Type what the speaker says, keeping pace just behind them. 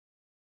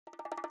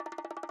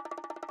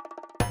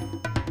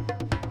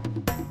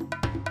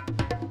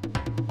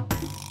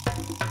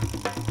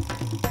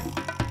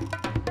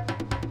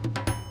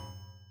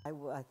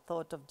I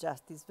thought of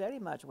justice very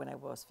much when I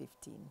was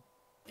 15.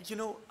 You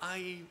know,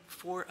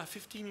 for a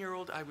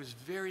 15-year-old, I was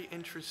very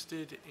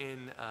interested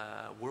in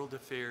world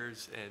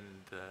affairs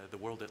and the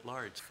world at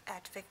large.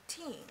 At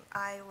 15,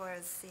 I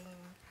was in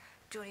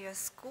junior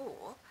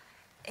school,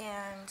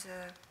 and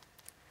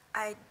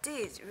I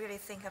did really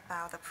think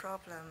about the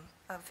problem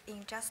of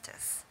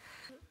injustice.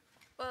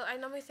 Well, I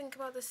normally think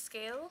about the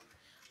scale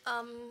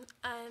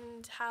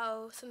and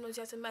how sometimes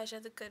you have to measure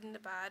the good and the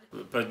bad.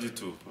 Pas du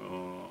tout,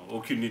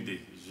 aucune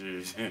idée.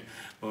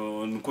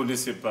 On ne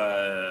connaissait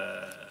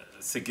pas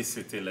ce que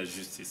c'était la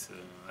justice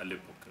à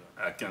l'époque,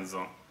 à 15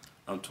 ans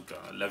en tout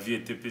cas. La vie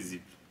était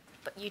paisible.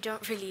 But you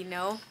don't really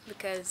know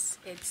because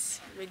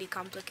it's really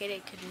complicated.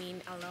 It could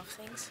mean a lot of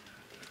things.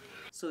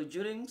 So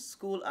during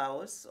school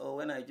hours or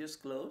when I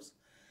just closed,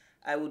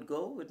 I would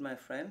go with my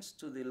friends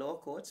to the law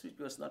courts, which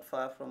was not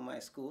far from my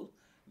school,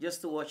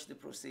 just to watch the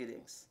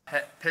proceedings.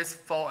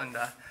 Peaceful and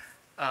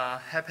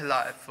happy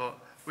life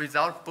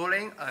without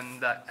bullying,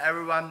 and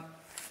everyone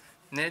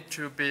need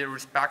to be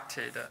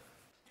respected.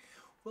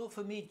 Well,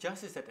 for me,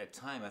 justice at that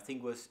time, I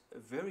think, was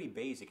very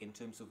basic in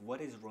terms of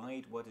what is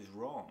right, what is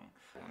wrong.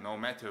 No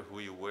matter who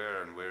you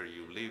were and where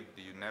you lived,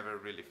 you never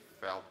really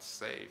felt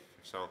safe.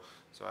 So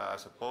I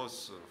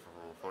suppose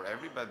for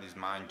everybody's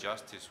mind,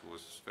 justice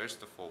was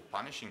first of all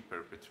punishing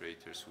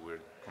perpetrators who were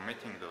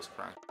committing those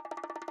crimes.